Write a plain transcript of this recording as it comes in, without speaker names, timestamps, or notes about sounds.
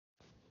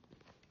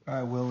All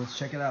right, Will, let's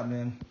check it out,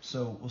 man.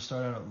 So we'll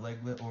start out at leg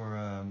lift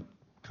or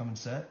come and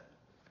set.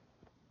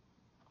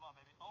 Come on,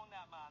 baby. Own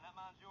that man. That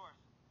man's yours.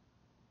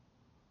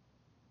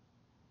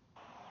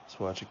 Let's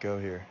watch it go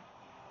here.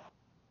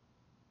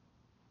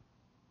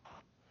 All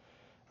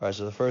right,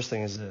 so the first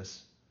thing is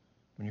this.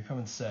 When you're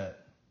coming set,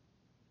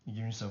 you're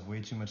giving yourself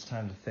way too much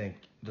time to think.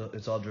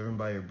 It's all driven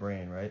by your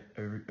brain, right?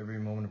 Every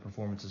moment of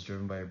performance is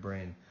driven by your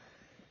brain.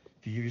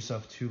 If you give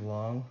yourself too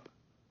long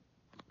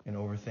and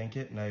overthink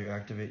it, now you're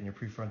activating your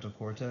prefrontal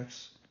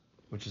cortex,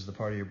 which is the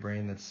part of your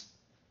brain that's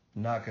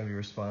not going to be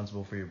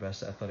responsible for your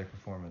best athletic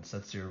performance.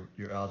 That's your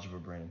algebra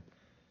brain.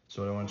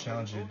 So what I want to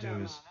challenge you to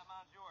do is,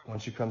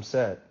 once you come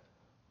set,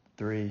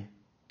 3,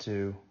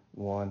 2,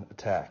 1,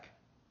 attack.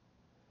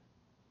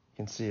 You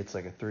can see it's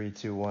like a 3,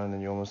 2, 1, and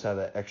then you almost have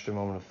that extra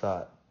moment of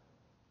thought.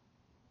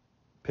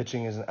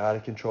 Pitching is an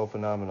out-of-control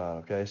phenomenon,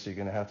 okay? So you're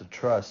going to have to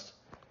trust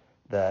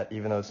that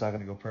even though it's not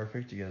going to go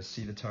perfect, you got to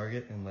see the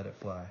target and let it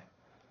fly.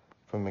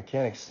 From a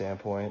mechanics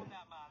standpoint,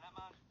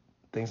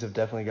 things have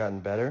definitely gotten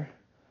better.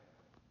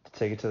 To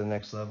take it to the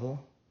next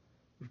level,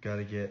 we've got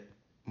to get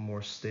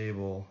more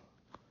stable.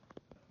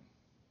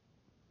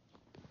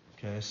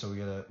 Okay, so we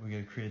gotta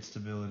create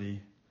stability.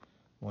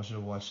 I want you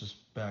to watch this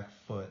back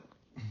foot.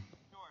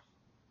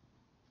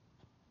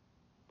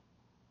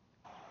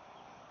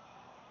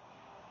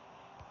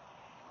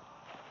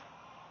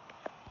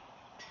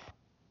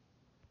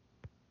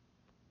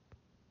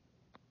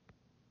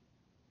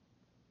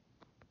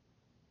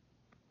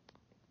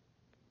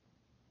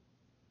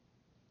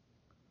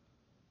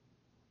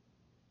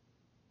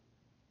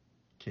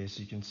 Okay,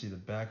 so you can see the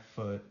back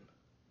foot,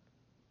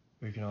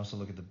 or you can also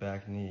look at the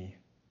back knee.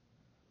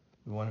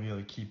 We want to be able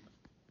to keep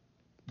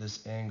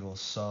this angle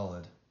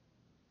solid.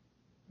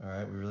 All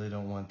right, we really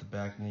don't want the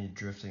back knee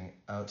drifting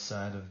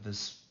outside of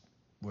this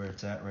where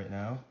it's at right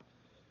now,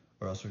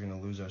 or else we're going to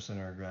lose our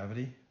center of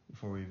gravity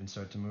before we even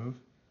start to move.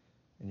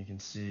 And you can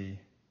see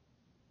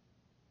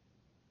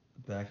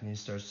the back knee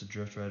starts to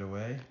drift right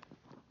away,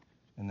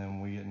 and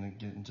then we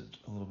get into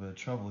a little bit of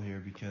trouble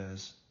here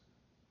because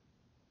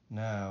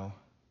now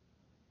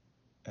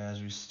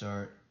as we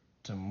start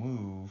to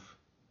move,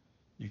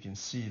 you can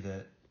see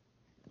that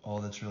all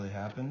that's really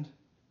happened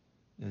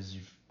is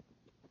you've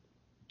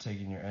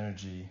taken your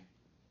energy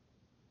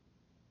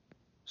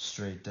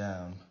straight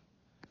down,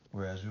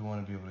 whereas we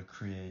want to be able to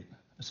create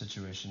a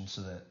situation so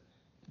that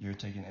you're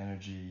taking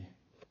energy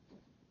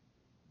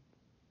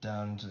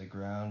down into the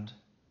ground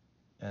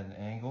at an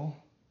angle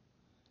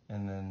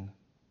and then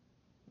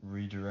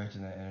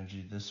redirecting that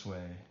energy this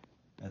way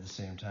at the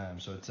same time.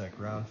 So it's that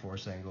ground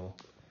force angle.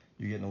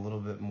 You're getting a little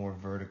bit more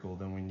vertical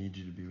than we need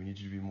you to be. We need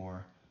you to be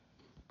more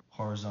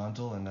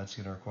horizontal, and that's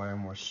going to require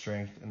more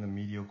strength in the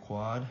medial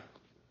quad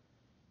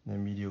and the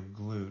medial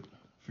glute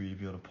for you to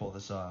be able to pull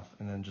this off.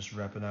 And then just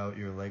repping out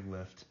your leg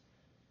lift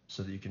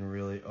so that you can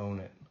really own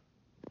it.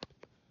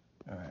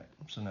 All right,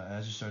 so now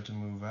as you start to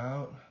move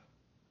out,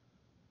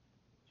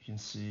 you can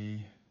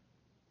see,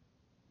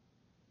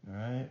 all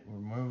right, we're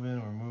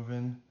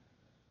moving.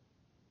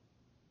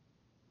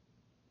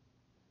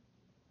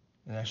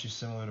 And actually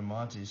similar to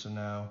Monty, so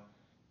now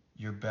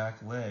your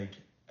back leg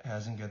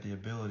hasn't got the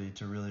ability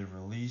to really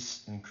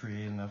release and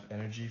create enough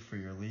energy for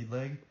your lead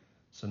leg.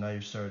 So now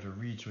you've started to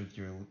reach with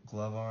your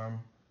glove arm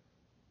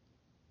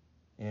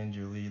and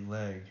your lead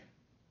leg.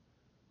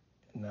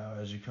 And now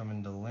as you come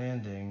into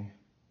landing,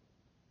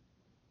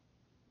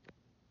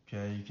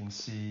 okay, you can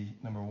see,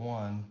 number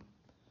one,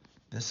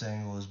 this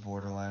angle is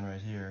borderline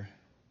right here.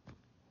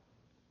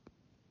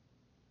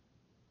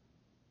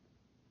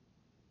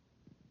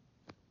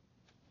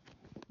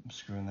 I'm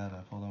screwing that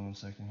up. Hold on 1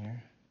 second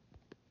here.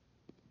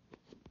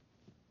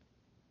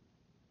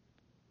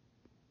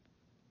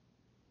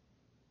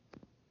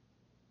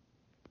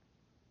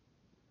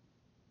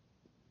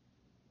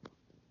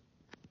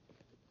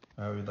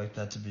 All right, we'd like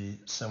that to be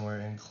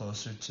somewhere in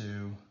closer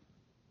to,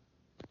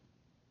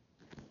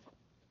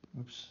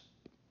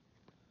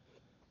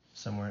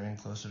 somewhere in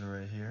closer to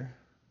right here.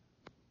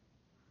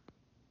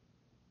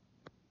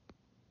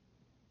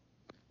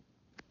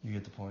 You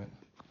get the point.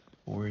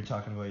 What we were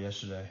talking about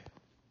yesterday.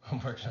 I'm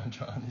working on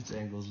drawing these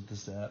angles with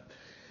this app.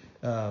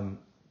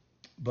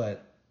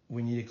 But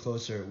we need it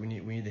closer. We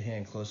need the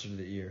hand closer to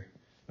the ear.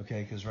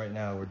 Okay, because right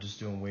now we're just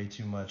doing way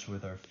too much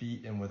with our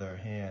feet and with our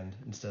hand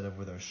instead of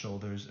with our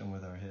shoulders and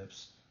with our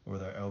hips, or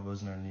with our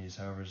elbows and our knees,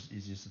 however is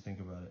easiest to think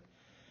about it.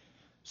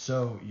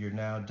 So you're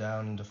now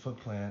down into foot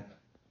plant,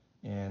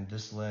 and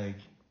this leg,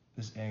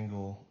 this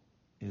angle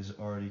is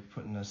already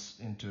putting us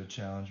into a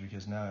challenge,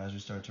 because now as we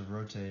start to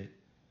rotate,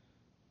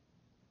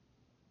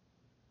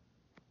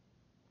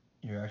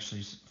 you're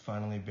actually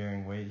finally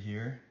bearing weight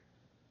here.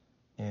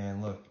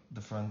 And look,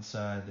 the front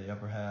side, the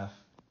upper half,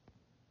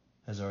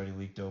 has already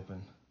leaked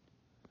open.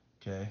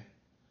 Okay?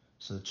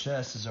 So the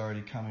chest is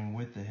already coming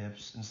with the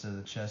hips instead of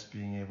the chest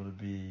being able to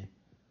be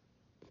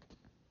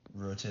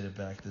rotated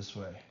back this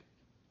way.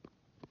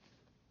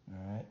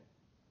 Alright?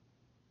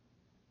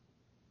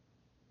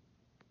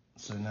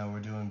 So now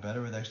we're doing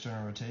better with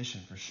external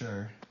rotation for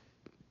sure.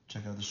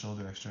 Check out the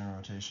shoulder external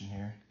rotation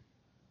here.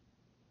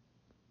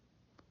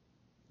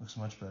 Looks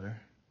much better.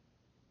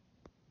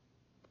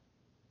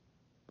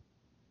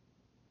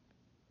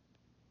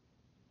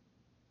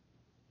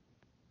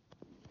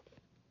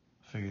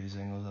 Figure these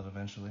angles out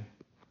eventually.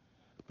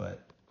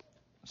 But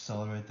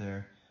solid right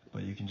there.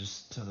 But you can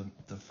just, to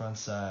the front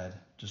side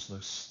just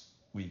looks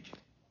weak.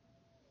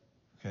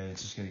 Okay,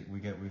 it's just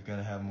we've got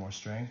to have more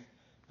strength.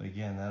 But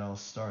again, that all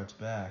starts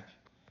back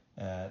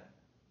at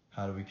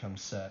how do we come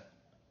set,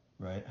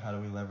 right? How do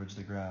we leverage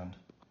the ground?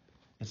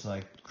 It's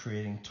like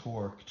creating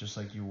torque, just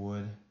like you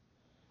would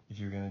if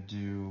you're gonna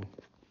do,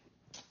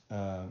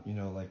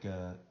 like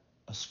a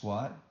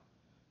squat.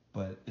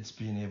 But it's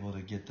being able to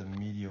get the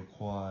medial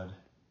quad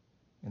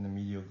and the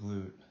medial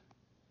glute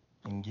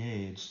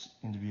engaged,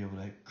 and to be able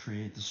to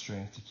create the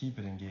strength to keep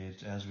it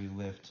engaged as we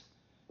lift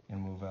and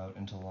move out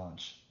into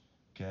launch.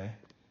 Okay,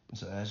 and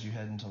so as you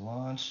head into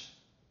launch,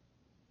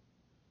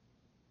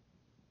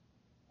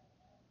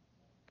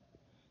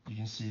 you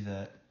can see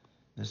that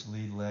this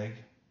lead leg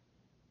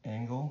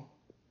angle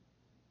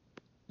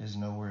is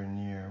nowhere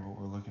near what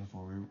we're looking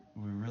for.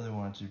 We really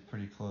want it to be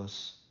pretty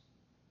close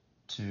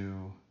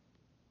to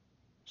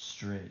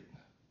straight.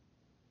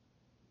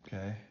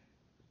 Okay,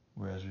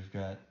 whereas we've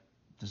got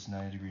this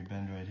 90-degree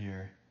bend right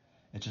here.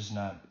 It's just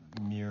not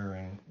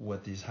mirroring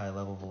what these high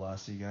level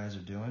velocity guys are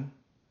doing.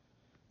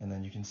 And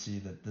then you can see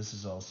that this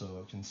is also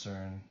a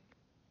concern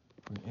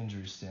from an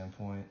injury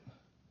standpoint,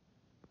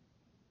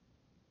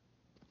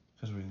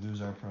 because we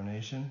lose our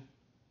pronation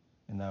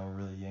and now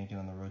we're really yanking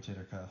on the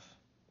rotator cuff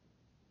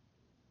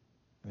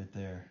right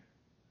there.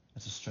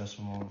 It's a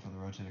stressful moment for the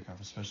rotator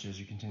cuff, especially as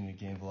you continue to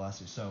gain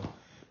velocity. So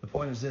the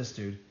point is this,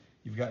 dude,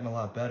 you've gotten a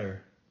lot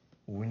better.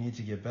 What we need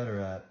to get better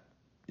at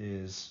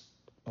is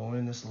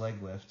owning this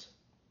leg lift.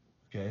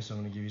 Okay, so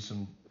I'm going to give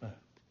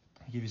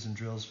you some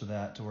drills for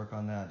that, to work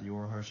on that, the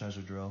Oral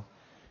Hershiser drill,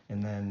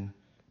 and then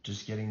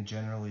just getting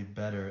generally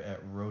better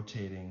at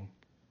rotating.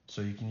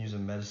 So you can use a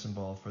medicine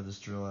ball for this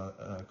drill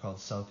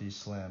called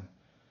Southeast Slam.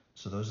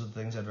 So those are the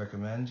things I'd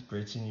recommend.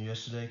 Great seeing you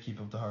yesterday.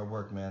 Keep up the hard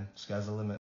work, man. Sky's the limit.